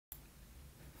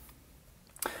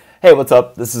Hey, what's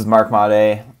up? This is Mark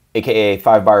Made, aka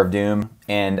 5 Bar of Doom,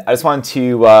 and I just wanted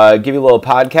to give you a little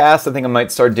podcast. I think I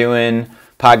might start doing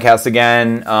podcasts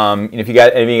again. If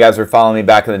any of you guys were following me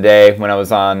back in the day when I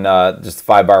was on just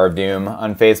 5 Bar of Doom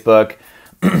on Facebook,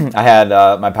 I had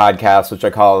my podcast, which I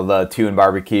call the 2 and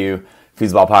Barbecue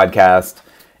Foosball Podcast,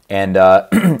 and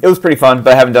it was pretty fun,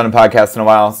 but I haven't done a podcast in a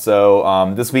while.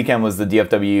 So this weekend was the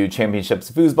DFW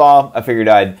Championships of Foosball. I figured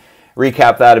I'd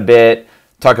recap that a bit,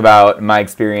 talk about my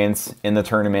experience in the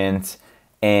tournament,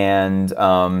 and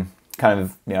kind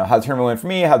of how the tournament went for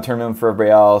me, how the tournament went for everybody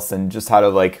else, and just how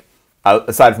to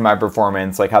aside from my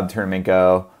performance, how the tournament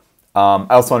go. I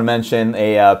also want to mention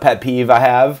a pet peeve I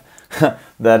have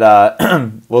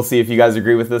that we'll see if you guys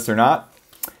agree with this or not.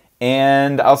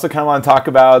 And I also kind of want to talk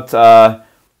about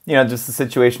just the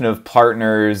situation of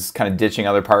partners kind of ditching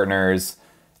other partners,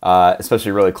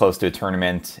 especially really close to a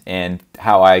tournament, and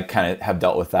how I kind of have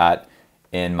dealt with that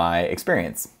in my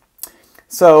experience.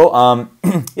 So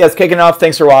it's kicking off.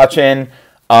 Thanks for watching.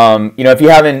 If you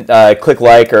haven't clicked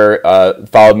like or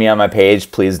followed me on my page,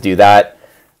 please do that.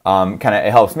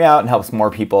 It helps me out and helps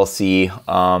more people see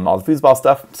all the foosball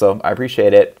stuff, so I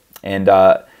appreciate it. And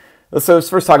let's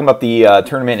first talk about the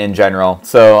tournament in general.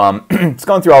 So it's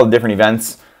going through all the different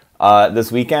events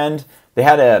this weekend. They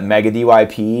had a mega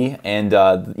DYP, and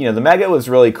the mega was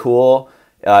really cool.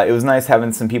 It was nice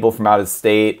having some people from out of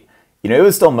state. It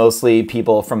was still mostly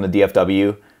people from the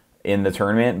DFW in the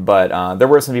tournament, but there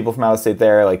were some people from out of state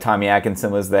there, like Tommy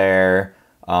Atkinson was there,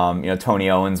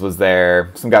 Tony Owens was there,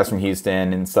 some guys from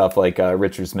Houston and stuff like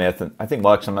Richard Smith, and I think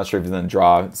Lux, I'm not sure if he's going to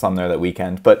draw some there that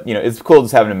weekend, but it's cool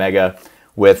just having a mega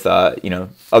with,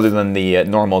 other than the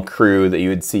normal crew that you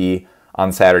would see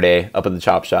on Saturday up at the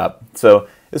Chop Shop. So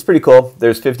it's pretty cool.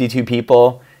 There's 52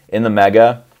 people in the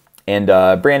mega, and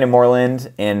Brandon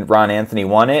Moreland and Ron Anthony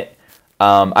won it.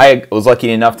 I was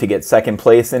lucky enough to get second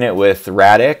place in it with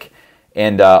Radic,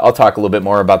 and I'll talk a little bit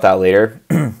more about that later.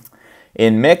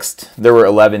 In mixed, there were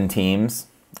 11 teams,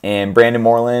 and Brandon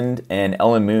Moreland and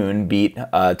Ellen Moon beat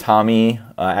Tommy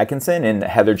Atkinson and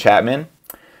Heather Chapman,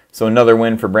 so another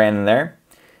win for Brandon there.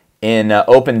 In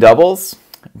open doubles,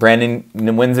 Brandon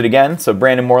wins it again, so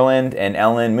Brandon Moreland and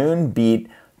Ellen Moon beat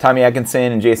Tommy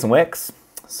Atkinson and Jason Wicks.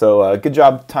 So good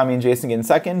job, Tommy and Jason getting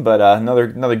second, but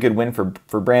another good win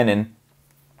for Brandon.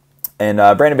 And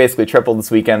Brandon basically tripled this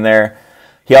weekend there.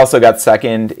 He also got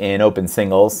second in open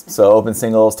singles. So open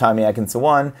singles, Tommy Atkinson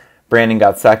won. Brandon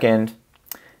got second.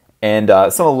 And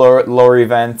some of the lower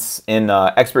events in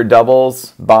expert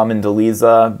doubles, Baum and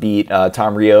Deliza beat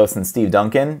Tom Rios and Steve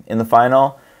Duncan in the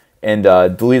final. And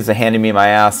Deliza handed me my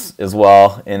ass as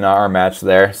well in our match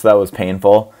there, so that was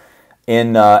painful.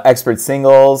 In expert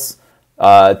singles,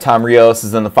 Tom Rios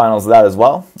is in the finals of that as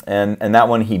well, and that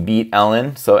one he beat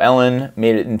Ellen. So Ellen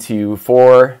made it into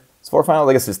four finals,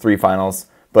 I guess it's 3 finals,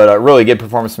 but a really good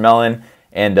performance from Ellen,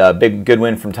 and a good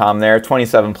win from Tom there.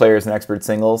 27 players in expert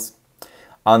singles.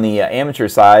 On the amateur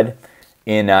side,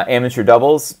 in amateur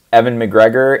doubles, Evan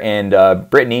McGregor and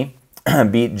Brittany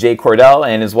beat Jay Cordell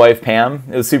and his wife Pam.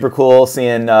 It was super cool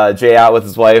seeing Jay out with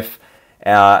his wife.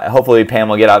 Hopefully Pam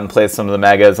will get out and play some of the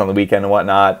megas on the weekend and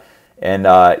whatnot. And,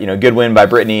 good win by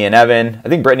Brittany and Evan. I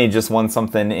think Brittany just won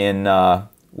something in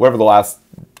whatever the last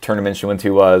tournament she went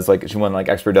to was. She won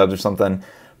expert dubs or something.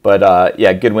 But,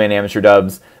 good win, amateur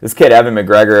dubs. This kid, Evan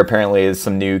McGregor, apparently is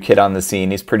some new kid on the scene.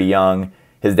 He's pretty young.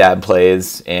 His dad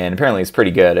plays, and apparently he's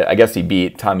pretty good. I guess he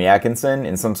beat Tommy Atkinson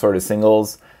in some sort of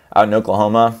singles out in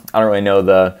Oklahoma. I don't really know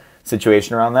the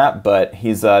situation around that, but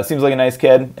he's seems like a nice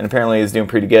kid, and apparently he's doing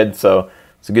pretty good. So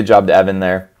it's a good job to Evan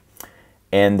there.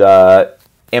 And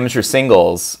amateur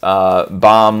singles,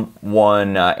 Baum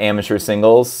won amateur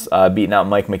singles, beating out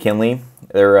Mike McKinley.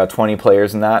 There are 20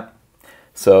 players in that.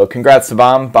 So congrats to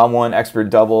Baum. Baum won expert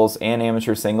doubles and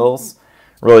amateur singles.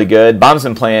 Really good. Baum's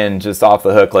been playing just off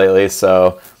the hook lately,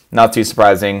 so not too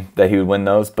surprising that he would win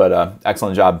those, but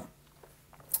excellent job.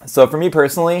 So for me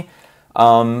personally,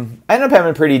 I ended up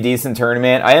having a pretty decent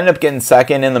tournament. I ended up getting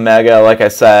second in the mega, like I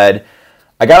said.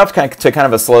 I got off to kind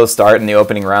of a slow start in the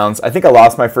opening rounds. I think I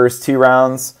lost my first 2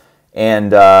 rounds and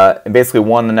basically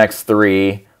won the next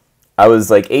 3. I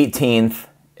was 18th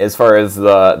as far as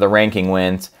the ranking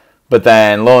went. But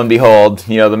then, lo and behold,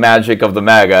 the magic of the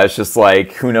mega, it's just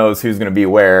who knows who's going to be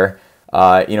where,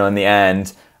 in the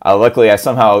end. Luckily, I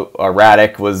somehow,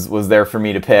 Radic was there for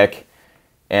me to pick.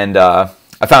 And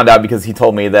I found out because he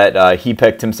told me that he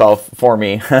picked himself for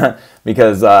me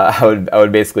because I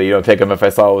would basically pick him if I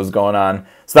saw what was going on.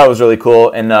 So that was really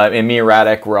cool. And me and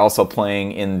Radic were also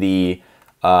playing in the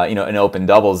in open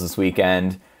doubles this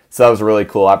weekend. So that was a really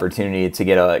cool opportunity to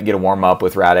get a warm up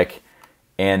with Radic.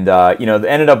 And, you know, it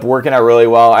ended up working out really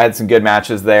well. I had some good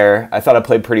matches there. I thought I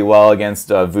played pretty well against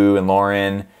Vu and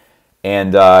Lauren.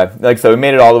 And, like, so we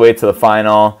made it all the way to the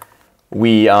final.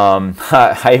 We,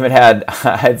 I even had,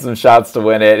 I had some shots to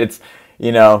win it. It's,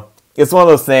 you know, it's one of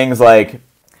those things, like,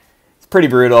 it's pretty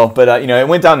brutal. But, you know, it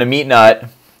went down to meat nut.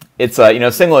 It's, you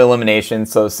know, single elimination,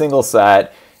 so single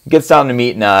set. It gets down to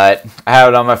meat nut. I have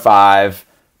it on my 5.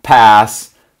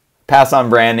 Pass on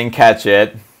Brandon, catch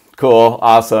it. Cool,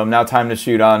 awesome. Now time to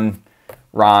shoot on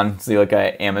Ron. See, like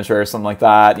an amateur or something like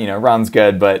that. You know, Ron's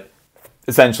good, but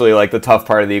essentially, like, the tough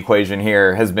part of the equation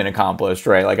here has been accomplished,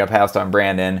 right? Like, I passed on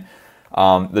Brandon.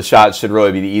 The shot should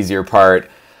really be the easier part.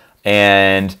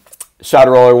 And shot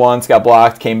a roller once, got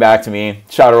blocked, came back to me.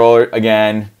 Shot a roller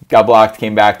again, got blocked,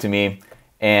 came back to me.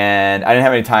 And I didn't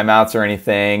have any timeouts or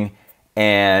anything.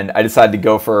 And I decided to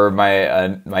go for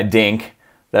my dink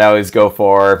that I always go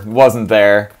for. It wasn't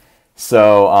there.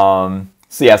 So,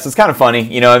 so yeah, so it's kind of funny,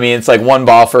 you know what I mean? It's like one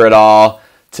ball for it all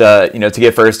to, you know, to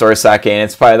get first or second.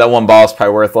 It's probably, that one ball is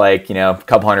probably worth, like, you know, a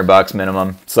couple $100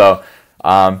 minimum. So,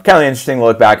 kind of interesting to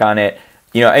look back on it.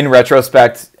 You know, in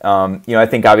retrospect, you know, I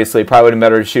think obviously it probably would have been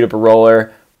better to shoot up a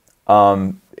roller.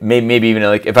 Maybe even,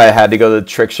 like, if I had to go the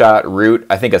trick shot route,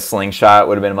 I think a slingshot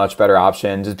would have been a much better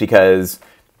option, just because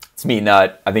it's meat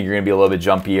nut. I think you're going to be a little bit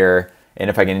jumpier. And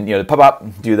if I can, you know, pop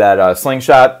up, do that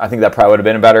slingshot, I think that probably would have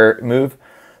been a better move.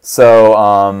 So,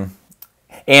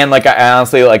 and, like, I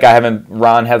honestly, like,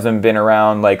 Ron hasn't been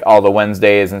around, like, all the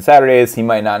Wednesdays and Saturdays. He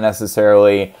might not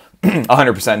necessarily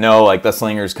 100% know, like, the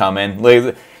slinger's coming.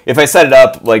 Like, if I set it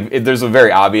up, like, there's a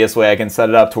very obvious way I can set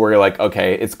it up to where you're like,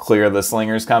 okay, it's clear the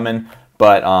slinger's coming.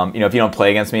 But, you know, if you don't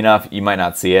play against me enough, you might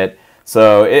not see it.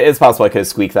 So it's possible I could have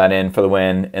squeaked that in for the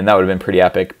win, and that would have been pretty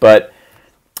epic. But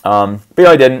you know,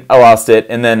 I didn't. I lost it.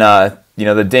 And then, you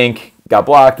know, the dink got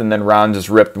blocked, and then Ron just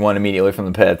ripped one immediately from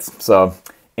the pits. So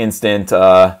instant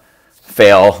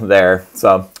fail there.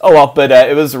 So, oh well. But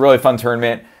it was a really fun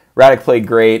tournament. Radic played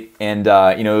great, and,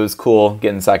 you know, it was cool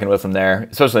getting second with him there,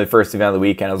 especially the first event of the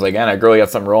weekend. I was like, man, I really got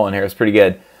something rolling here. It's pretty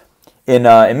good. In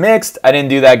mixed, I didn't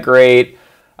do that great.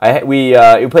 We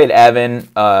played Evan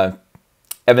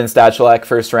Stachelek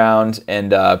first round,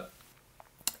 and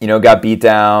you know, got beat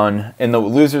down. In the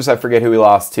losers, I forget who we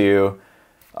lost to.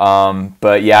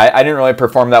 But yeah, I didn't really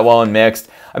perform that well in mixed.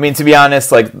 I mean, to be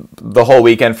honest, like, the whole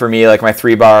weekend for me, like, my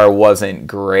 3-bar wasn't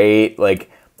great.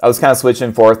 Like, I was kind of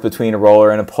switching forth between a roller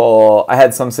and a pull. I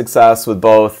had some success with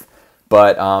both,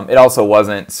 but it also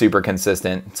wasn't super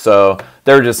consistent. So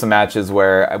there were just some matches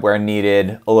where I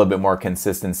needed a little bit more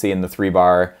consistency in the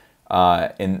 3-bar,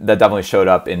 and that definitely showed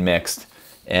up in mixed,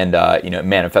 and you know, it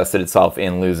manifested itself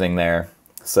in losing there.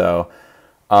 So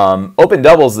open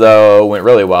doubles, though, went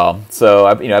really well. So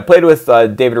I played with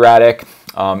David Radic.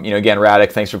 You know, again,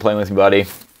 Radic, thanks for playing with me, buddy.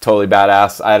 Totally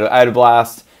badass. I had a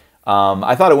blast.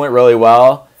 I thought it went really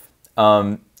well.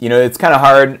 You know, it's kind of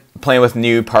hard playing with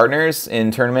new partners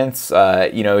in tournaments.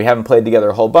 You know, we haven't played together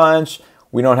a whole bunch.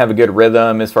 We don't have a good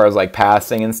rhythm as far as, like,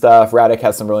 passing and stuff. Radic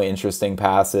has some really interesting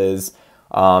passes.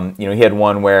 You know, he had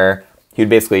one where he would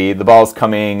basically, the ball's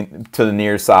coming to the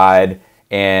near side,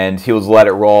 and he would let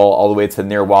it roll all the way to the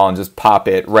near wall and just pop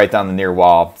it right down the near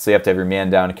wall. So you have to have your man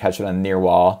down to catch it on the near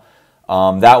wall.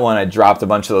 That one, I dropped a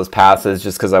bunch of those passes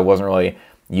just because I wasn't really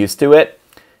used to it.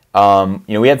 You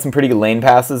know, we had some pretty good lane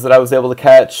passes that I was able to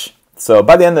catch. So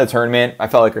by the end of the tournament, I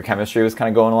felt like our chemistry was kind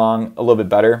of going along a little bit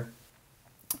better.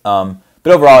 But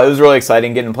overall, it was really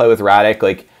exciting getting to play with Radic.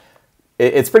 Like,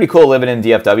 it's pretty cool living in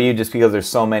DFW just because there's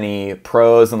so many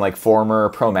pros and, like, former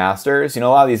pro masters. You know,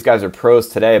 a lot of these guys are pros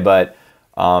today, but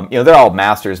you know, they're all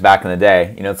masters back in the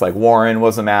day. You know, it's like Warren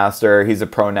was a master, he's a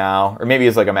pro now, or maybe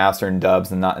he's like a master in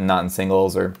dubs and not in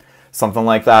singles or something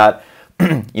like that.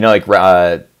 You know, like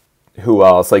who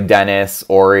else? Like Dennis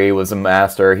Ori was a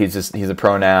master, he's a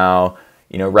pro now.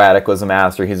 You know, Radic was a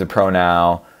master, he's a pro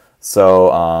now. So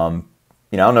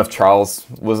you know, I don't know if Charles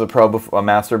was a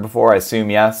master before. I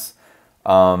assume yes.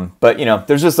 But you know,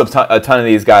 there's just a ton of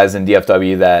these guys in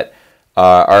DFW that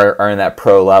are in that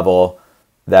pro level.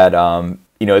 That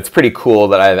you know, it's pretty cool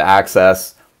that I have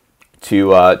access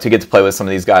to get to play with some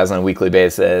of these guys on a weekly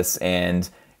basis, and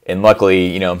luckily,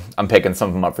 you know, I'm picking some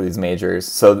of them up for these majors.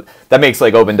 So that makes,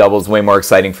 like, open doubles way more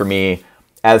exciting for me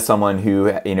as someone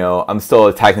who, you know, I'm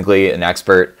still technically an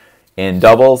expert in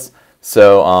doubles.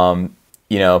 So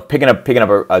you know, picking up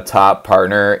a top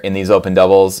partner in these open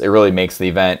doubles, it really makes the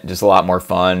event just a lot more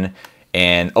fun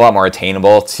and a lot more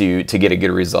attainable to get a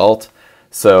good result.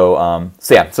 So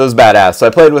yeah, so it was badass. So I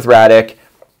played with Radic,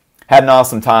 had an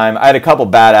awesome time. I had a couple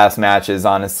badass matches,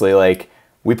 honestly. Like,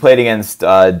 we played against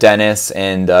Dennis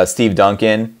and Steve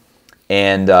Duncan,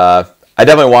 and I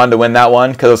definitely wanted to win that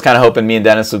one because I was kind of hoping me and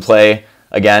Dennis would play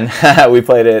again. We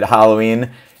played at Halloween,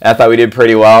 and I thought we did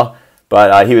pretty well.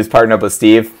 But he was partnered up with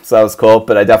Steve, so that was cool.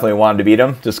 But I definitely wanted to beat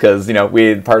him just because, we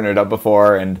had partnered up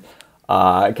before, and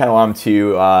I kind of wanted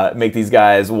to make these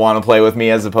guys want to play with me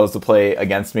as opposed to play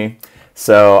against me.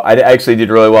 So I actually did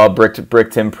really well,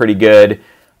 bricked him pretty good,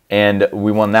 and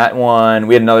we won that one.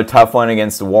 We had another tough one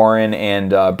against Warren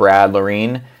and Brad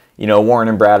Lorene. Warren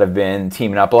and Brad have been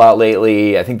teaming up a lot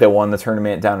lately. I think they won the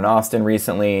tournament down in Austin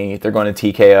recently. They're going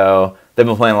to TKO. They've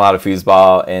been playing a lot of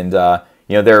foosball, and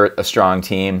they're a strong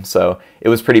team, so it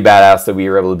was pretty badass that we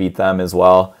were able to beat them as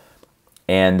well.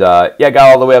 And got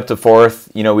all the way up to fourth.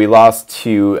 We lost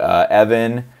to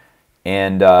Evan,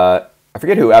 and I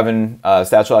forget who Evan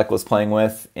Stachulek was playing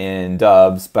with in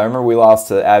dubs, but I remember we lost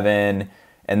to Evan,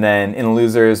 and then in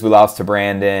losers we lost to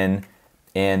Brandon,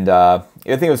 and I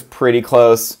think it was pretty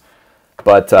close.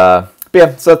 But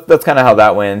yeah, so that's kind of how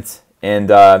that went, and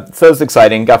so it was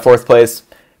exciting. Got fourth place.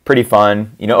 Pretty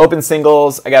fun. Open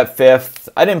singles, I got fifth.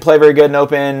 I didn't play very good in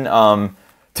open.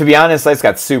 To be honest, I just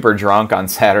got super drunk on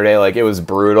Saturday. Like, it was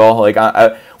brutal. Like,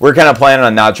 we're kind of planning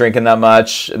on not drinking that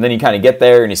much. And then you kind of get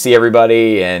there and you see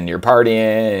everybody and you're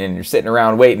partying and you're sitting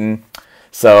around waiting.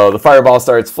 So the fireball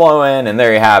starts flowing and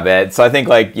there you have it. So I think,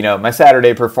 my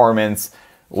Saturday performance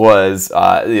was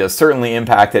certainly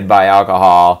impacted by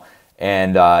alcohol.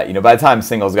 And, by the time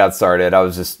singles got started, I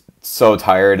was just so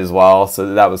tired as well.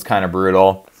 So that was kind of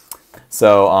brutal.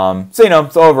 So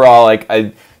overall,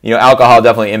 alcohol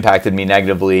definitely impacted me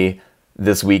negatively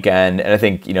this weekend, and I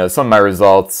think some of my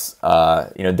results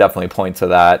definitely point to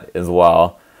that as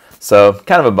well. So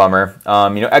kind of a bummer.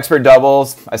 Expert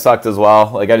doubles, I sucked as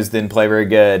well. I just didn't play very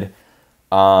good.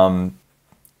 I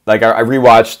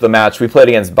rewatched the match we played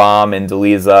against Bomb and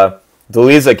Deliza.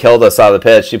 Deliza killed us out of the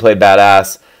pitch. She played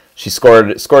badass. She scored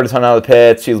a ton out of the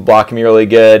pitch. She was blocking me really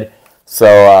good.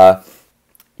 So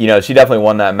she definitely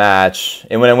won that match.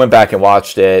 And when I went back and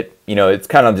watched it, it's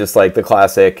kind of just like the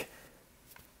classic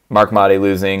Mark Mahdi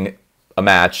losing a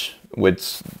match,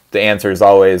 which the answer is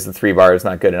always the 3-bar is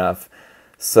not good enough.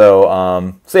 So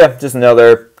yeah, just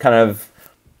another kind of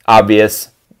obvious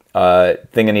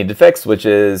thing I need to fix, which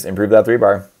is improve that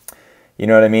 3-bar. You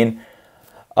know what I mean?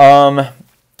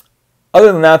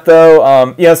 Other than that,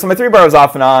 though, so my 3-bar was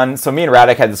off and on. So me and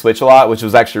Radek had to switch a lot, which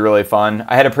was actually really fun.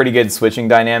 I had a pretty good switching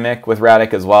dynamic with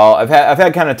Radek as well. I've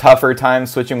had kind of tougher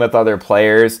times switching with other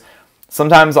players.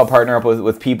 Sometimes I'll partner up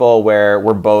with people where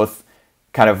we're both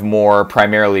kind of more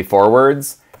primarily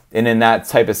forwards. And in that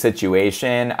type of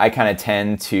situation, I kind of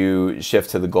tend to shift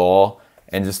to the goal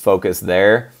and just focus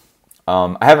there.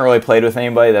 I haven't really played with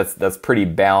anybody that's pretty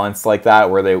balanced like that,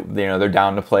 where they're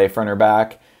down to play front or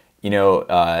back.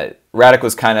 Radek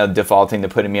was kind of defaulting to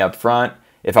putting me up front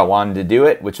if I wanted to do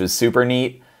it, which was super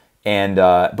neat. And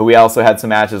but we also had some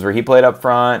matches where he played up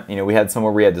front. We had some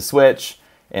where we had to switch,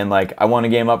 and I won a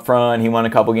game up front. He won a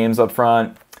couple games up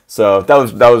front. So that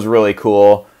was really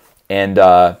cool. And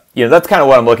that's kind of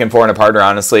what I'm looking for in a partner,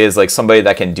 honestly, is somebody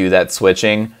that can do that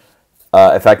switching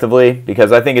effectively,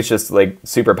 because I think it's just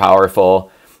super powerful.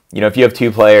 If you have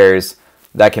two players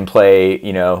that can play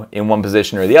in one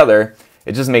position or the other,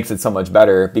 it just makes it so much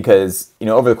better, because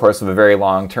over the course of a very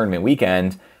long tournament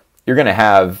weekend, you're going to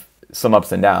have some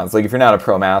ups and downs. If you're not a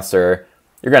pro master,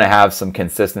 you're going to have some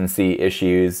consistency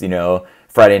issues.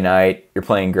 Friday night you're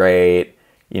playing great.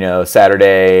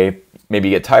 Saturday maybe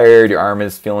you get tired, your arm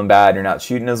is feeling bad, you're not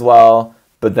shooting as well,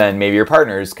 but then maybe your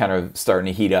partner's kind of starting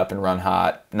to heat up and run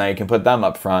hot. Now you can put them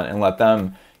up front and let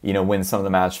them win some of the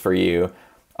match for you.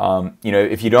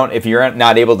 If you're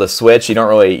not able to switch,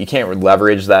 you can't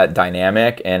leverage that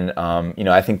dynamic. And,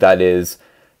 I think it's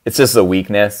just a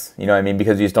weakness,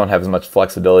 because you just don't have as much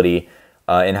flexibility,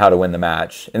 in how to win the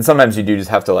match. And sometimes you do just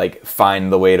have to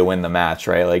find the way to win the match,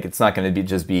 right? It's not going to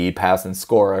just be pass and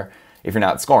score if you're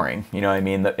not scoring,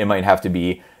 it might have to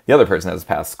be the other person has a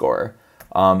pass score.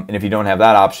 And if you don't have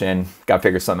that option, got to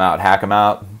figure something out, hack them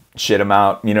out, shit them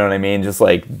out, just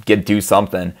do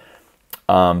something.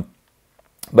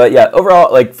 But yeah,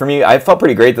 overall, for me, I felt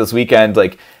pretty great this weekend.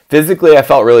 Physically, I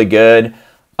felt really good.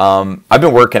 I've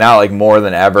been working out more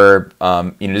than ever,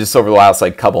 just over the last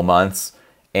couple months.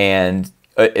 And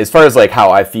as far as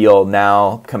how I feel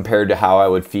now compared to how I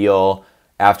would feel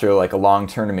after a long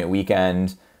tournament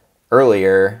weekend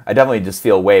earlier, I definitely just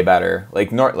feel way better.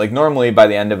 Normally by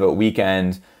the end of a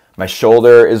weekend, my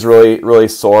shoulder is really, really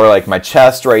sore. My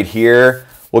chest right here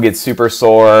will get super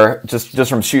sore just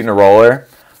from shooting a roller.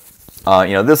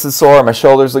 This is sore, my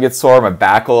shoulders will get sore, my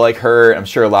back will hurt. I'm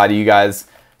sure a lot of you guys,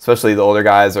 especially the older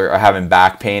guys, are having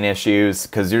back pain issues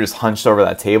because you're just hunched over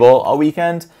that table all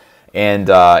weekend. and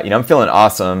I'm feeling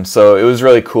awesome. So it was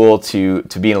really cool to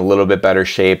be in a little bit better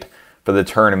shape for the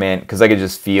tournament, because I could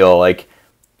just feel like,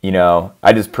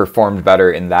 I just performed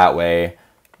better in that way,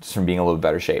 just from being a little bit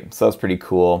better shape. So that's pretty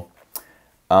cool.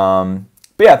 But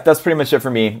yeah, that's pretty much it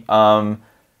for me.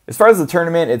 As far as the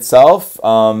tournament itself,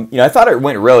 I thought it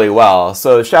went really well.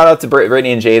 So shout out to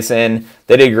Brittany and Jason.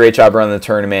 They did a great job running the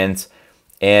tournament,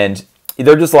 and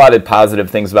there are just a lot of positive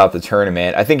things about the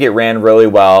tournament. I think it ran really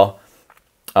well.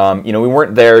 We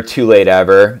weren't there too late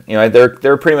ever.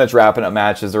 They're pretty much wrapping up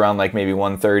matches around like maybe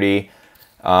 1:30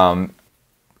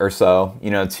 or so.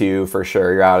 2 for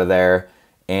sure. You're out of there.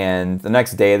 And the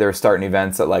next day they were starting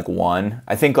events at like 1.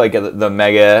 I think like the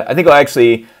mega. I think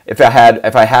actually if I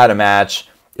had a match,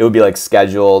 it would be like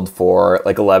scheduled for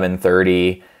like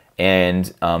 11:30,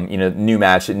 and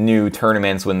new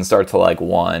tournaments wouldn't start till like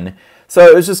 1. So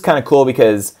it was just kind of cool,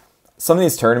 because some of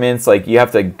these tournaments, like, you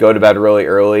have to go to bed really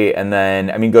early, and then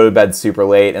go to bed super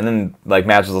late, and then like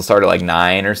matches will start at like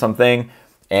 9 or something,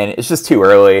 and it's just too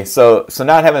early. So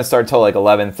not having to start till like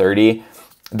 11:30,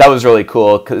 that was really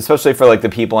cool, 'cause especially for like the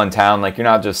people in town. Like, you're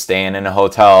not just staying in a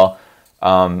hotel,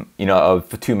 a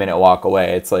 2-minute walk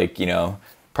away. It's like,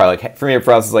 probably like,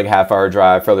 for us, it's like a half-hour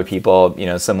drive. For other people,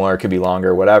 similar, could be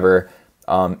longer, whatever.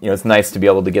 It's nice to be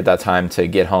able to get that time to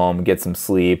get home, get some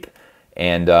sleep,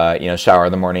 and shower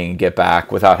in the morning and get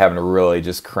back without having to really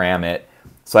just cram it.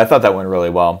 So I thought that went really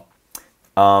well.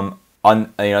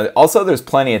 Also there's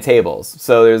plenty of tables.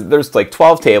 So there's like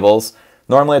 12 tables.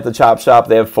 Normally at the Chop Shop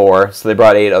they have 4, so they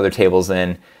brought 8 other tables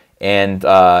in, and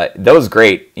that was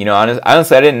great.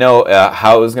 Honestly, I didn't know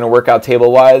how it was going to work out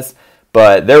table wise,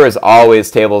 but there was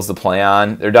always tables to play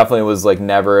on. There definitely was like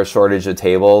never a shortage of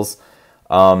tables.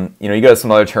 You go to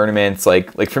some other tournaments,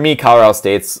 like for me, Colorado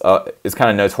State's is kind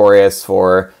of notorious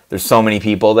for, there's so many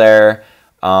people there,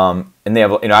 and they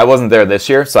have, I wasn't there this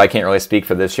year, so I can't really speak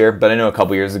for this year, but I know a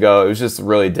couple years ago it was just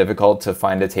really difficult to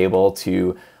find a table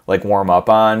to like warm up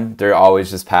on. They're always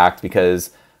just packed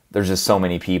because there's just so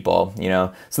many people,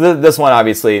 So this one,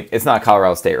 obviously, it's not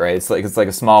Colorado State, right? It's like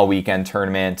a small weekend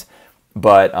tournament,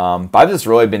 but I've just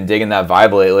really been digging that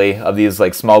vibe lately of these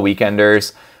like small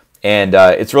weekenders. And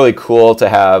it's really cool to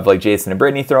have like Jason and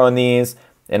Brittany throwing these,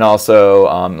 and also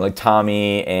like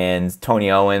Tommy and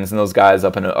Tony Owens and those guys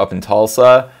up in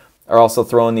Tulsa are also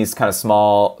throwing these kind of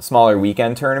smaller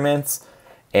weekend tournaments.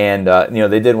 And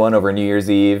they did one over New Year's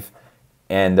Eve,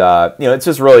 and it's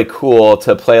just really cool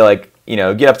to play, like,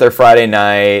 get up there Friday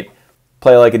night,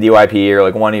 play like a DYP or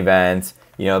like one event,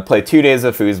 play 2 days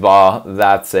of foosball.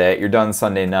 That's it. You're done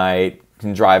Sunday night. You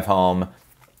can drive home.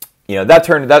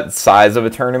 That size of a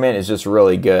tournament is just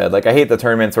really good. Like, I hate the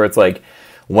tournaments where it's like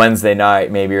Wednesday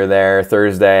night, maybe you're there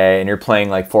Thursday, and you're playing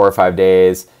like 4 or 5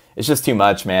 days. It's just too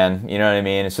much, man. You know what I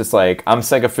mean? It's just like, I'm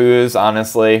sick of foos,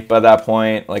 honestly. By that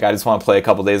point, like, I just want to play a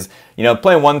couple days.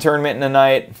 Playing one tournament in a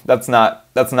night, that's not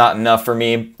enough for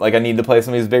me. Like, I need to play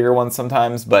some of these bigger ones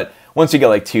sometimes. But once you get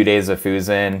like 2 days of foos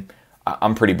in,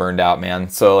 I'm pretty burned out, man.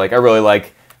 So like, I really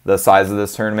like the size of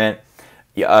this tournament.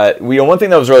 One thing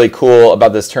that was really cool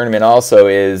about this tournament also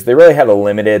is they really had a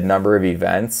limited number of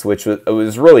events, which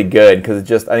was really good,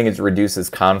 because I think it reduces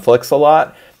conflicts a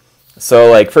lot.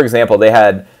 So like, for example,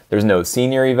 there's no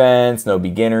senior events, no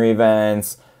beginner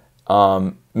events.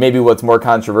 Maybe what's more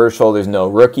controversial, there's no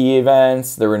rookie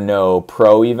events. There were no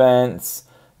pro events.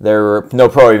 There were no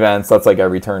pro events. That's like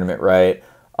every tournament, right?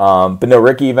 But no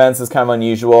rookie events is kind of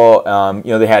unusual.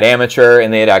 They had amateur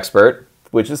and they had expert,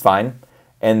 which is fine.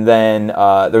 And then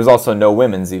there's also no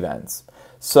women's events.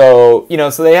 So,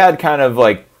 so they had kind of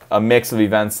like a mix of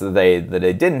events that they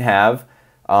didn't have.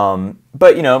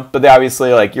 But they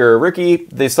obviously, like, you're a rookie,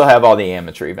 they still have all the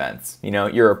amateur events.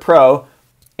 You're a pro,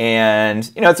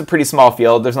 and, it's a pretty small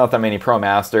field. There's not that many pro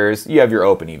masters. You have your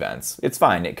open events. It's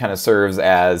fine. It kind of serves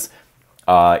as,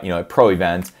 a pro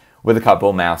event with a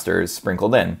couple masters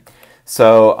sprinkled in.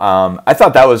 So I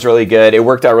thought that was really good. It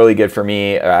worked out really good for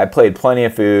me. I played plenty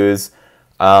of foos.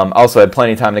 Also had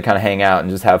plenty of time to kind of hang out and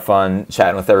just have fun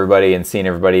chatting with everybody and seeing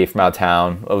everybody from out of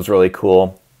town. It was really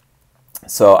cool.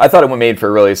 So I thought it made for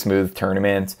a really smooth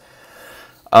tournament.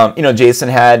 Jason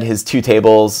had his 2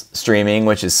 tables streaming,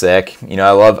 which is sick.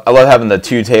 I love having the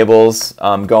 2 tables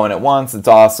going at once. It's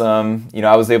awesome.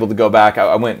 I was able to go back.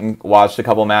 I went and watched a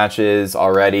couple matches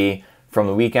already from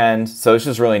the weekend. So it's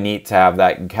just really neat to have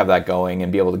that going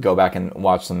and be able to go back and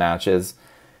watch some matches.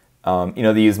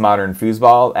 They use Modern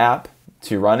Foosball app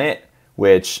to run it,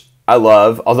 which I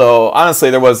love. Although honestly,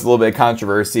 there was a little bit of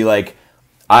controversy. Like,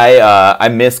 I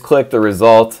misclicked the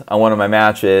result on one of my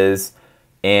matches,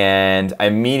 and I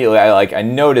immediately I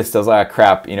noticed, I was like, oh,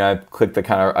 crap, I clicked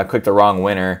the wrong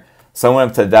winner. So I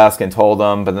went up to the desk and told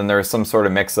them, but then there was some sort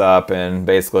of mix-up and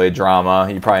basically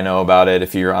drama. You probably know about it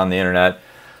if you're on the internet.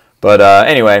 But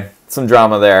anyway, some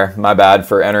drama there. My bad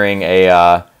for entering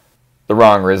the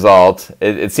wrong result.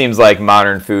 It seems like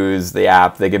Modern Foos, the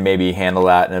app, they could maybe handle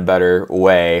that in a better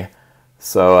way.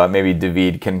 So maybe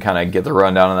David can kind of get the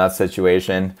rundown on that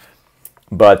situation.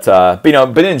 But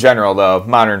in general though,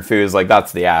 Modern Foos, like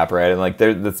that's the app, right? And like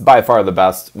that's by far the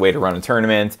best way to run a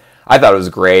tournament. I thought it was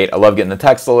great. I love getting the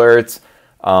text alerts.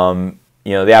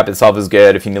 The app itself is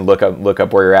good. If you need to look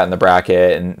up where you're at in the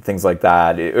bracket and things like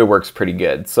that, it works pretty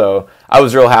good. So I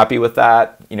was real happy with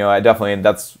that.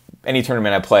 That's any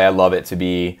tournament I play, I love it to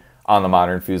be on the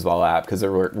Modern Foosball app because it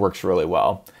works really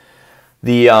well.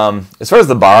 As far as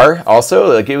the bar,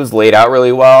 also, like it was laid out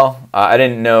really well. I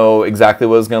didn't know exactly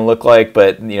what it was going to look like,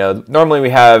 but normally we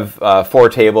have 4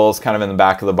 tables kind of in the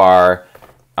back of the bar,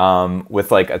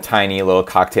 with like a tiny little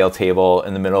cocktail table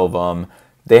in the middle of them.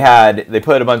 They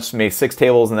put maybe 6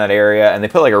 tables in that area, and they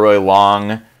put like a really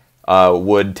long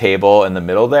wood table in the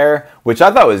middle there, which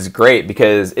I thought was great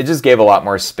because it just gave a lot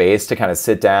more space to kind of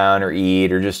sit down or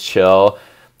eat or just chill.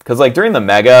 Because like during the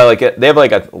mega, like they have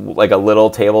like a little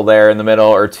table there in the middle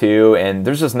or 2, and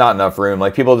there's just not enough room.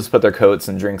 Like people just put their coats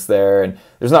and drinks there, and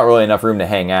there's not really enough room to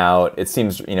hang out. It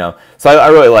seems, so I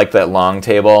really liked that long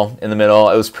table in the middle.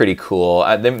 It was pretty cool.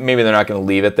 Maybe they're not going to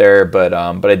leave it there, but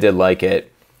I did like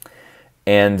it.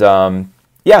 And I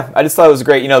just thought it was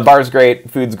great. The bar's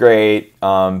great, food's great.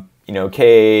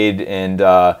 Cade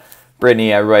and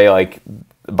Brittany, everybody, like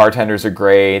the bartenders are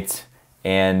great.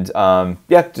 And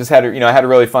just had I had a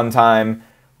really fun time.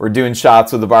 We're doing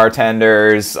shots with the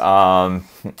bartenders. It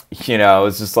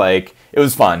was just like it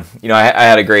was fun. I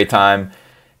had a great time,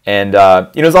 and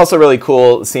it was also really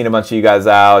cool seeing a bunch of you guys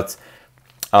out.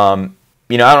 I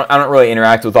don't really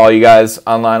interact with all you guys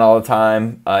online all the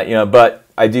time. But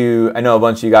I do. I know a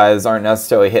bunch of you guys aren't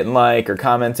necessarily hitting like or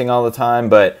commenting all the time,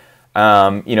 but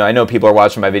I know people are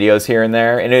watching my videos here and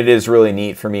there, and it is really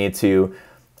neat for me to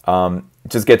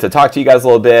just get to talk to you guys a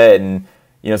little bit. And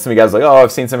some of you guys are like, oh,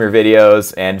 I've seen some of your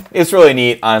videos, and it's really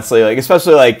neat, honestly. Like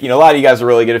especially like a lot of you guys are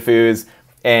really good at foos,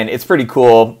 and it's pretty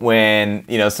cool when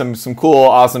some cool,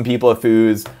 awesome people at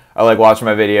foos are like watching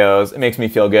my videos. It makes me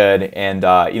feel good, and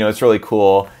it's really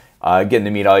cool getting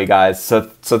to meet all you guys. So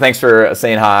thanks for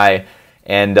saying hi.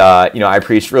 And, I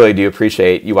really do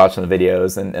appreciate you watching the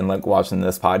videos and like watching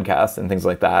this podcast and things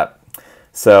like that.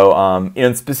 So,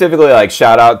 specifically like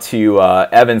shout out to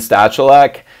Evan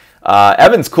Stachulek.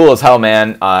 Evan's cool as hell,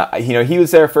 man. He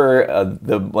was there for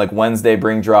the like Wednesday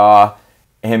bring draw,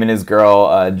 him and his girl,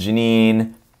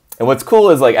 Janine. And what's cool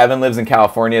is like Evan lives in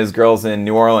California, his girl's in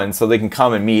New Orleans, so they can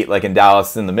come and meet like in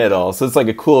Dallas in the middle. So it's like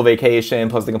a cool vacation,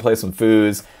 plus they can play some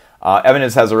foos. Evan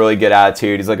just has a really good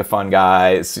attitude. He's like a fun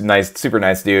guy. He's nice, super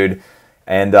nice dude.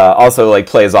 And also like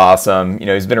plays awesome.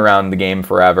 He's been around the game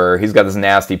forever. He's got this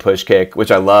nasty push kick,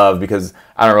 which I love because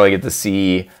I don't really get to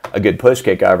see a good push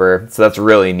kick ever. So that's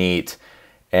really neat.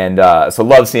 And so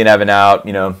love seeing Evan out.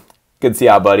 Good to see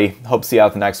you out, buddy. Hope to see you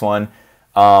out the next one.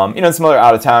 Some other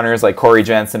out-of-towners like Corey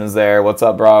Jensen is there. What's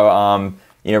up, bro?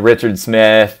 Richard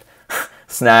Smith,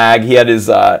 Snag. He had his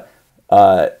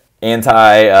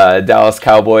anti-Dallas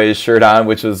Cowboys shirt on,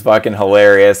 which was fucking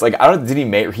hilarious. Like, did he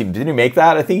make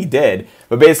that? I think he did.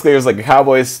 But basically, it was like a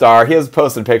Cowboys star. He has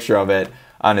posted a picture of it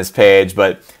on his page,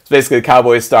 but it's basically a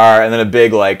Cowboys star and then a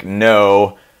big like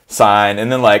no sign,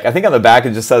 and then like I think on the back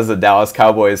it just says the Dallas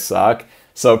Cowboys suck.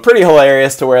 So pretty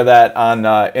hilarious to wear that on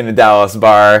in a Dallas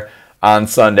bar on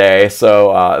Sunday.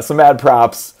 So some mad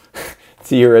props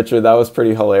to you, Richard. That was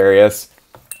pretty hilarious.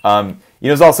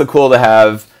 It's also cool to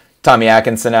have Tommy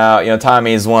Atkinson out.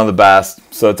 Tommy's one of the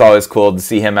best, so it's always cool to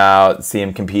see him out, see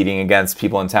him competing against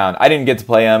people in town. I didn't get to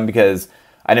play him because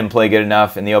I didn't play good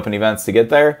enough in the open events to get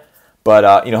there,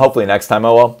 but hopefully next time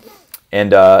I will.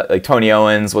 And like Tony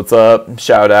Owens, what's up?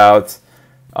 Shout out.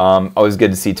 Always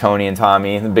good to see Tony and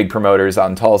Tommy, the big promoters out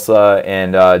in Tulsa,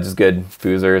 and just good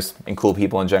foozers and cool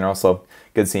people in general. So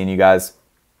good seeing you guys.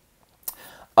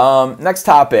 Next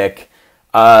topic,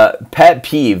 pet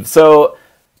peeve. So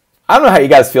I don't know how you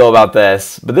guys feel about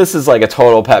this, but this is like a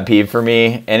total pet peeve for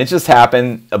me, and it just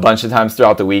happened a bunch of times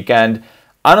throughout the weekend.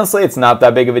 Honestly, it's not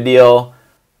that big of a deal.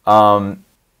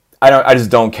 I just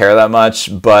don't care that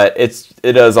much, but it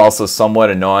is also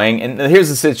somewhat annoying. And here's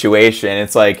the situation.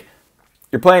 It's like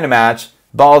you're playing a match,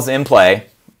 ball's in play,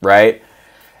 right?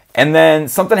 And then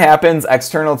something happens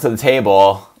external to the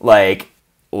table, like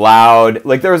loud.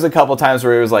 Like there was a couple times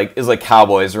where it was like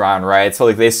Cowboys around, right? So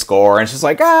like they score and it's just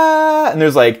like and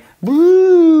there's like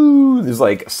woo, there's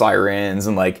like sirens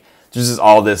and like there's just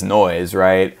all this noise,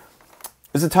 right?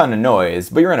 There's a ton of noise,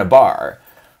 but you're in a bar.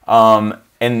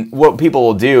 And what people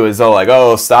will do is they'll like,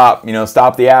 oh, stop,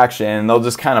 stop the action. They'll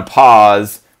just kind of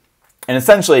pause and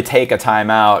essentially take a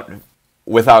timeout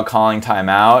without calling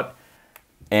timeout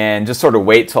and just sort of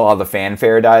wait till all the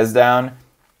fanfare dies down.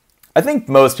 I think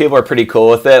most people are pretty cool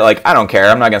with it. Like, I don't care.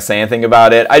 I'm not going to say anything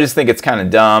about it. I just think it's kind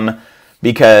of dumb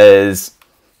because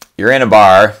you're in a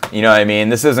bar. You know what I mean?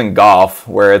 This isn't golf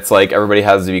where it's like everybody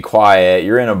has to be quiet.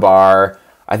 You're in a bar.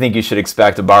 I think you should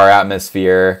expect a bar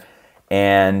atmosphere.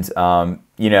 And,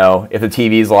 if the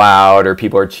TV's loud or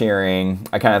people are cheering,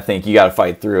 I kind of think you got to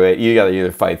fight through it. You got to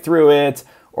either fight through it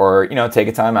or, take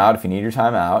a timeout if you need your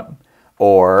timeout,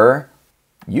 or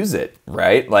use it,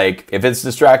 right? Like, if it's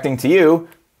distracting to you,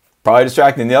 probably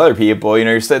distracting the other people.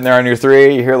 You're sitting there on your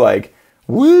three, you hear like,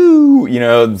 woo,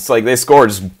 it's like they score,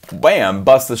 just bam,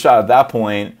 bust the shot at that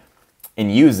point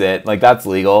and use it. Like, that's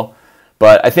legal.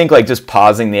 But I think like just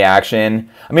pausing the action.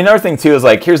 I mean, another thing too is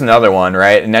like, here's another one,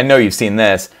 right? And I know you've seen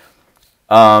this.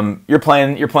 You're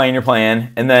playing,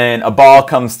 and then a ball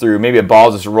comes through. Maybe a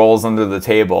ball just rolls under the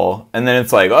table, and then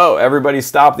it's like, oh, everybody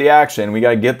stop the action. We got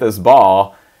to get this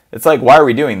ball. It's like, why are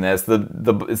we doing this?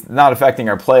 It's not affecting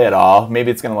our play at all. Maybe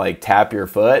it's going to like tap your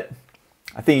foot.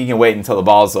 I think you can wait until the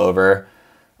ball's over,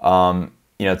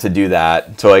 to do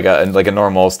that, to like a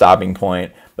normal stopping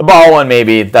point. The ball one,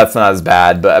 maybe that's not as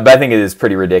bad, but I think it is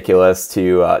pretty ridiculous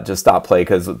to just stop play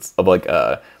because it's like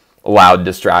a loud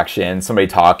distraction, somebody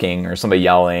talking or somebody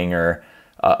yelling or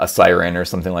a siren or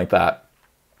something like that.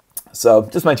 So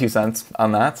just my 2 cents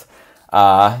on that.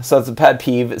 So it's a pet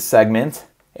peeve segment.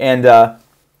 And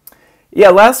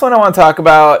last one I want to talk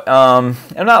about. I'm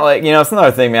not like, it's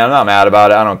another thing, man. I'm not mad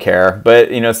about it. I don't care. But,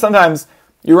 sometimes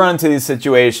you run into these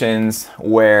situations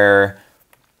where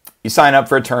you sign up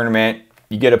for a tournament,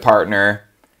 you get a partner,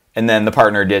 and then the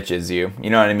partner ditches you. You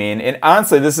know what I mean? And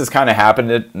honestly, this has kind of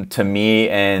happened to me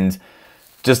and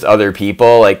just other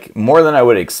people, like more than I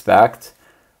would expect.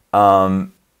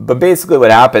 But basically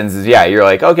what happens is, you're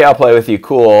like, okay, I'll play with you,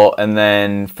 cool. And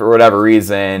then for whatever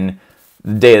reason,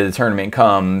 the day of the tournament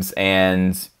comes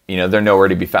and, they're nowhere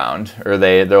to be found. Or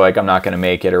they're like, I'm not going to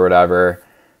make it or whatever.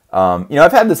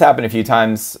 I've had this happen a few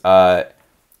times.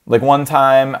 Like one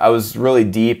time I was really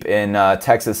deep in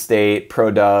Texas State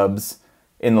Pro Dubs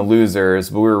in the losers,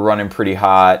 but we were running pretty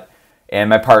hot, and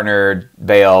my partner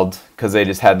bailed because they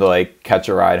just had to like catch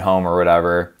a ride home or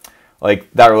whatever. Like,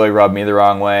 that really rubbed me the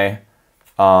wrong way.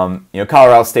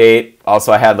 Colorado State,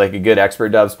 also I had like a good expert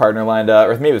dubs partner lined up,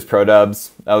 or maybe it was Pro Dubs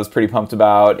I was pretty pumped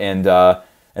about, and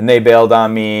they bailed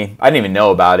on me. I didn't even know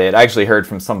about it. I actually heard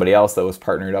from somebody else that was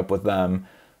partnered up with them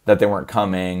that they weren't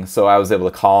coming, so I was able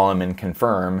to call them and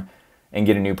confirm and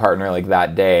get a new partner like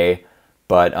that day.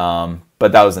 But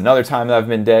that was another time that I've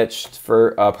been ditched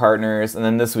for partners. And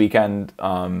then this weekend,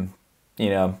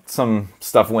 some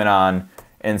stuff went on,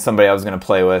 and somebody I was going to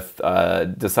play with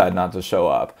decided not to show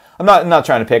up. I'm not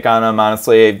trying to pick on them,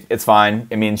 honestly. It's fine.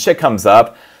 I mean, shit comes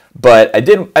up. But I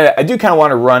do kind of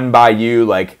want to run by you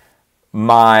like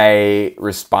my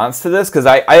response to this, because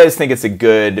I just think it's a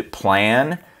good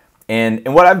plan.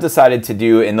 And what I've decided to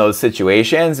do in those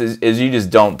situations is you just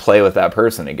don't play with that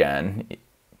person again.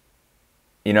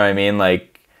 You know what I mean?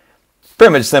 Like,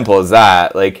 pretty much simple as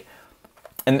that. Like,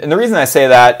 and the reason I say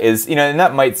that is, and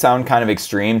that might sound kind of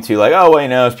extreme to like, oh,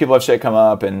 well, if people have shit come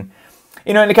up, and,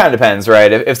 and it kind of depends,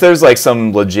 right? If there's like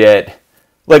some legit,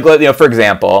 like, for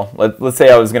example, let's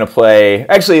say I was going to play,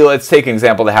 actually, let's take an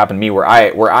example that happened to me where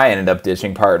I ended up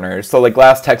ditching partners. So like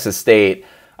last Texas State,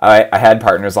 I had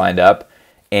partners lined up.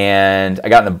 And I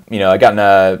got in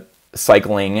a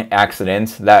cycling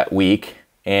accident that week,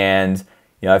 and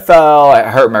I fell, I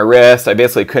hurt my wrist. I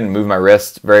basically couldn't move my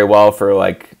wrist very well for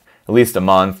like at least a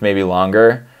month, maybe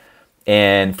longer.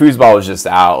 And foosball was just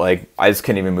out. Like, I just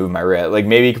couldn't even move my wrist. Like,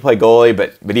 maybe you could play goalie,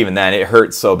 but even then it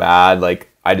hurt so bad, like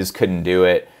I just couldn't do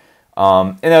it.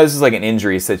 And that was just like an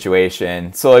injury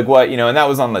situation. So like what, and that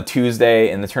was on the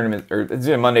Tuesday in the tournament, or it's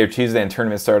either Monday or Tuesday, and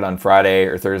tournament started on Friday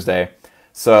or Thursday.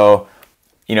 So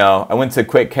I went to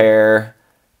Quick Care,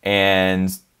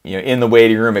 and, in the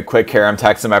waiting room at Quick Care, I'm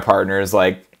texting my partners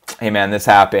like, hey man, this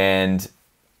happened.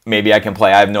 Maybe I can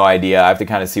play. I have no idea. I have to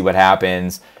kind of see what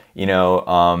happens,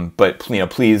 but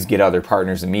please get other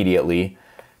partners immediately.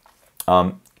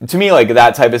 To me, like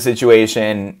that type of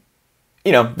situation,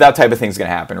 that type of thing's going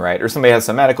to happen, right? Or somebody has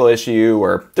some medical issue,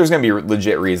 or there's going to be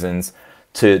legit reasons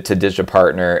to ditch a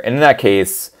partner. And in that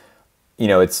case,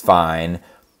 it's fine.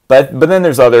 But then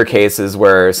there's other cases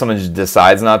where someone just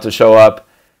decides not to show up,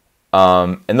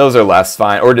 and those are less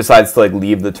fine, or decides to like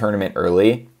leave the tournament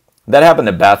early. That happened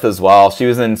to Beth as well. She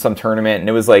was in some tournament, and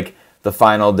it was like the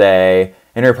final day,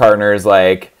 and her partner is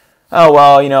like, oh,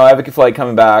 well, you know, I have a flight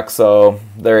coming back, so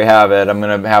there you have it. I'm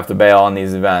going to have to bail on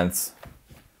these events.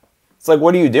 It's like,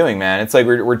 what are you doing, man? It's like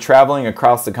we're traveling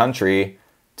across the country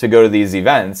to go to these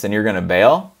events, and you're going to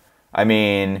bail? I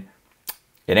mean,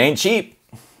 it ain't cheap,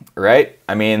 right?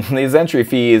 I mean, these entry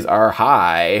fees are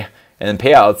high, and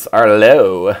payouts are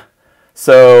low.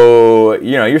 So,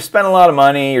 you know, you're spending a lot of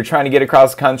money. You're trying to get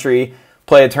across the country,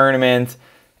 play a tournament,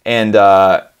 and,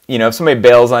 you know, if somebody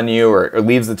bails on you or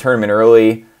leaves the tournament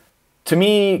early, to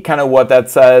me, kind of what that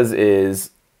says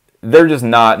is they're just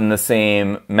not in the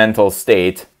same mental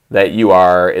state that you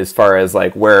are as far as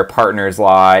like where partners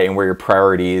lie and where your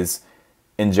priorities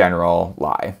in general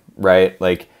lie, right?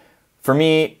 Like for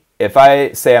me, if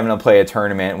I say I'm going to play a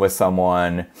tournament with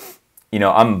someone, you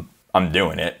know, I'm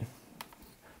doing it.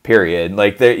 Period.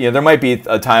 Like there might be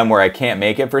a time where I can't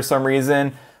make it for some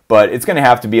reason, but it's going to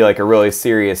have to be like a really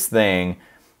serious thing.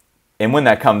 And when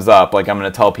that comes up, like I'm going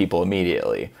to tell people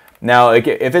immediately. Now, like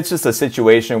if it's just a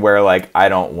situation where like I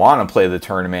don't want to play the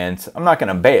tournament, I'm not going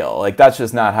to bail. Like that's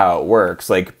just not how it works.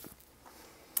 Like,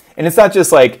 and it's not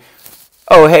just like,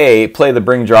 oh, hey, play the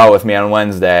bring draw with me on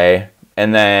Wednesday,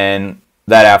 and then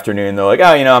that afternoon they're like,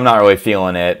 oh, you know, I'm not really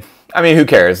feeling it. I mean, who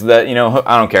cares? That, you know,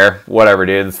 I don't care. Whatever,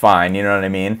 dude, it's fine. You know what I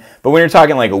mean? But when you're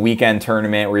talking like a weekend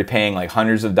tournament where you're paying like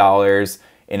hundreds of dollars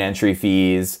in entry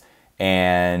fees,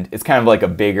 and it's kind of like a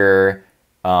bigger,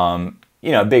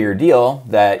 you know, bigger deal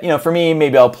that, you know, for me,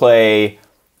 maybe I'll play,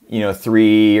 you know,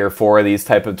 3 or 4 of these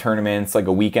type of tournaments, like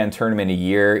a weekend tournament a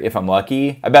year if I'm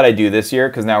lucky. I bet I do this year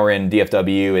because now we're in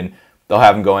DFW and they'll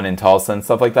have them going in Tulsa and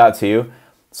stuff like that too.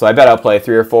 So I bet I'll play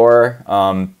 3 or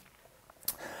 4.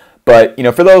 But, you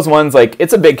know, for those ones, like,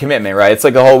 it's a big commitment, right? It's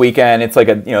like a whole weekend. It's like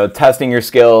a, you know, testing your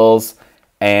skills,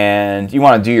 and you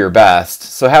want to do your best.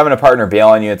 So having a partner bail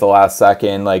on you at the last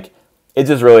second, like, it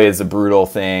just really is a brutal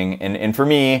thing. And for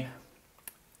me,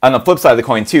 on the flip side of the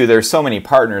coin too, there's so many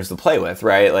partners to play with,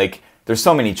 right? Like, there's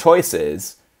so many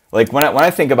choices. Like, when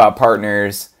I think about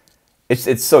partners,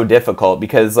 it's so difficult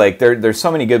because, like, there's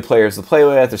so many good players to play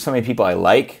with. There's so many people I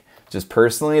like just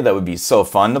personally that would be so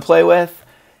fun to play with.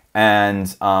 And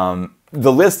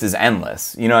the list is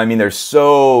endless. You know what I mean? There's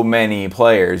so many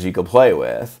players you could play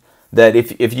with that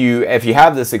if you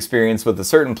have this experience with a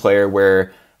certain player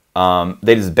where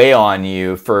they just bail on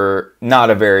you for not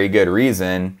a very good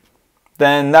reason,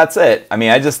 then that's it. I mean,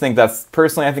 I just think I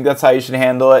think that's how you should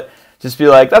handle it. Just be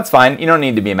like, that's fine. You don't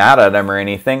need to be mad at them or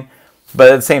anything.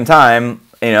 But at the same time,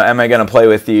 you know, am I going to play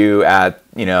with you at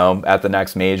the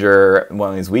next major, one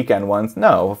of these weekend ones?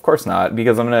 No, of course not,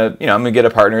 because I'm going to get a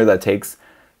partner that takes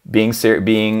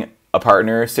being a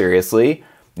partner seriously,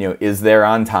 you know, is there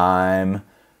on time,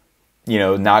 you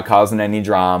know, not causing any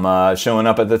drama, showing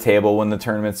up at the table when the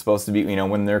tournament's supposed to be, you know,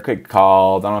 when they're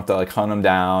called. I don't have to like hunt them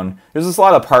down. There's just a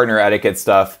lot of partner etiquette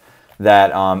stuff that,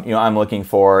 you know, I'm looking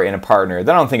for in a partner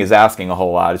that I don't think is asking a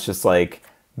whole lot. It's just like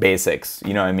basics,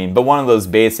 you know what I mean? But one of those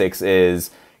basics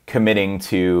is committing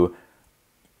to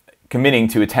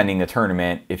attending the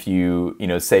tournament if you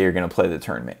say you're going to play the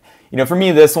tournament. You know, for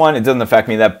me, this one, it doesn't affect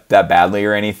me that badly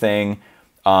or anything.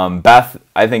 Beth,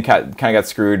 I think, kind of got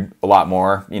screwed a lot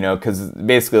more, you know, because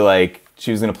basically, like,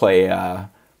 she was going to play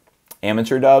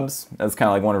amateur dubs. That's kind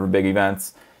of like one of her big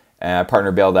events. And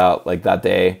partner bailed out, like, that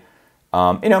day.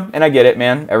 You know, and I get it,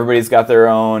 man. Everybody's got their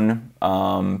own,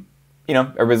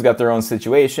 everybody's got their own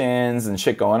situations and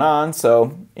shit going on.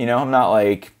 So, you know, I'm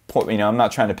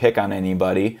not trying to pick on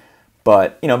anybody.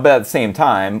 But at the same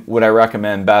time, would I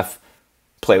recommend Beth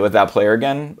play with that player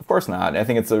again? Of course not. I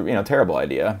think it's a terrible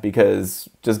idea, because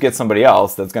just get somebody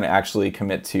else that's going to actually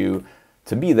commit to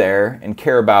be there and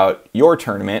care about your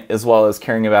tournament as well as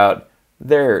caring about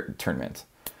their tournament.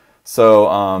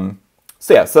 So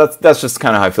that's just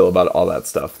kind of how I feel about all that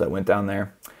stuff that went down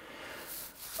there.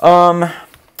 I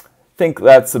think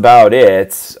that's about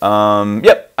it. Yep,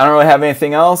 I don't really have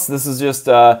anything else. This is just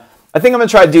I think I'm gonna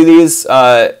try to do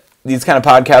these kind of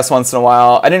podcasts once in a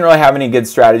while. I didn't really have any good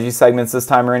strategy segments this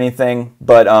time or anything,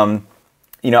 but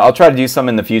I'll try to do some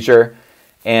in the future.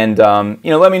 And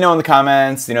let me know in the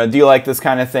comments. Do you like this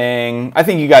kind of thing? I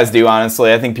think you guys do,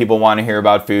 honestly. I think people want to hear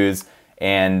about foos,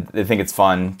 and they think it's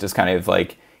fun, just kind of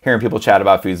like hearing people chat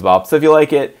about foosball. So if you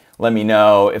like it, let me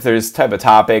know. If there's type of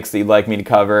topics that you'd like me to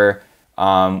cover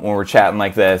when we're chatting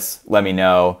like this, let me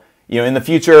know. In the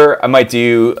future, I might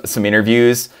do some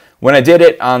interviews. When I did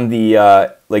it on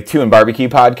the 2 and Barbecue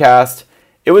podcast,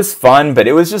 it was fun, but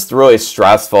it was just really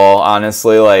stressful,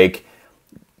 honestly.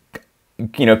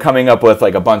 Coming up with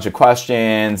a bunch of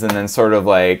questions and then sort of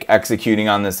executing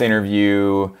on this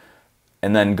interview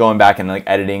and then going back and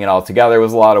editing it all together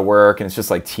was a lot of work, and it's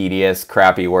just tedious,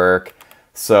 crappy work.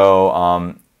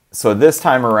 So So this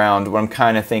time around, what I'm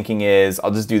kind of thinking is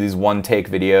I'll just do these one-take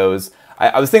videos.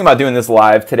 I was thinking about doing this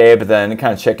live today, but then it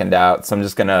kind of chickened out. So I'm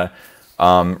just going to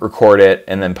record it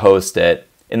and then post it.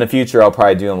 In the future, I'll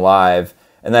probably do them live.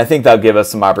 And I think that'll give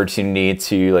us some opportunity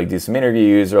to like do some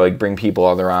interviews or like bring people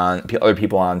other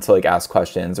people on to like ask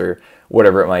questions or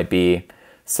whatever it might be.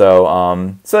 So,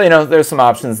 you know, there's some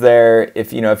options there.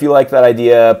 If you like that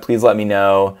idea, please let me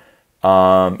know. You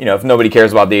know, if nobody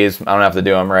cares about these, I don't have to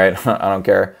do them, right? I don't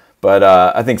care. But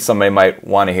I think somebody might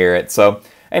want to hear it. So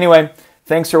anyway,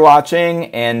 thanks for watching.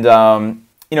 And,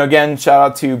 you know, again, shout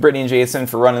out to Brittany and Jason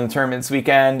for running the tournament this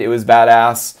weekend. It was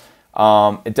badass.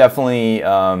 It definitely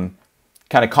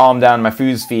kind of calmed down my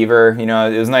foos fever. You know,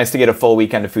 it was nice to get a full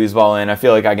weekend of foosball in. I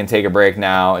feel like I can take a break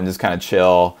now and just kind of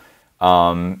chill. You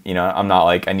know, I'm not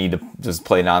like I need to just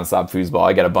play nonstop foosball.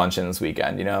 I got a bunch in this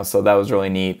weekend, you know, so that was really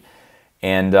neat.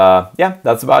 And yeah,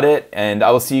 that's about it. And I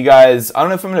will see you guys. I don't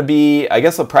know if I'm going to be, I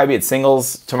guess I'll probably be at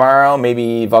singles tomorrow,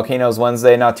 maybe Volcanoes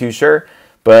Wednesday, not too sure.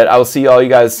 But I will see all you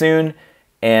guys soon.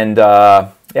 And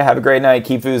yeah, have a great night.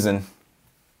 Keep foosing.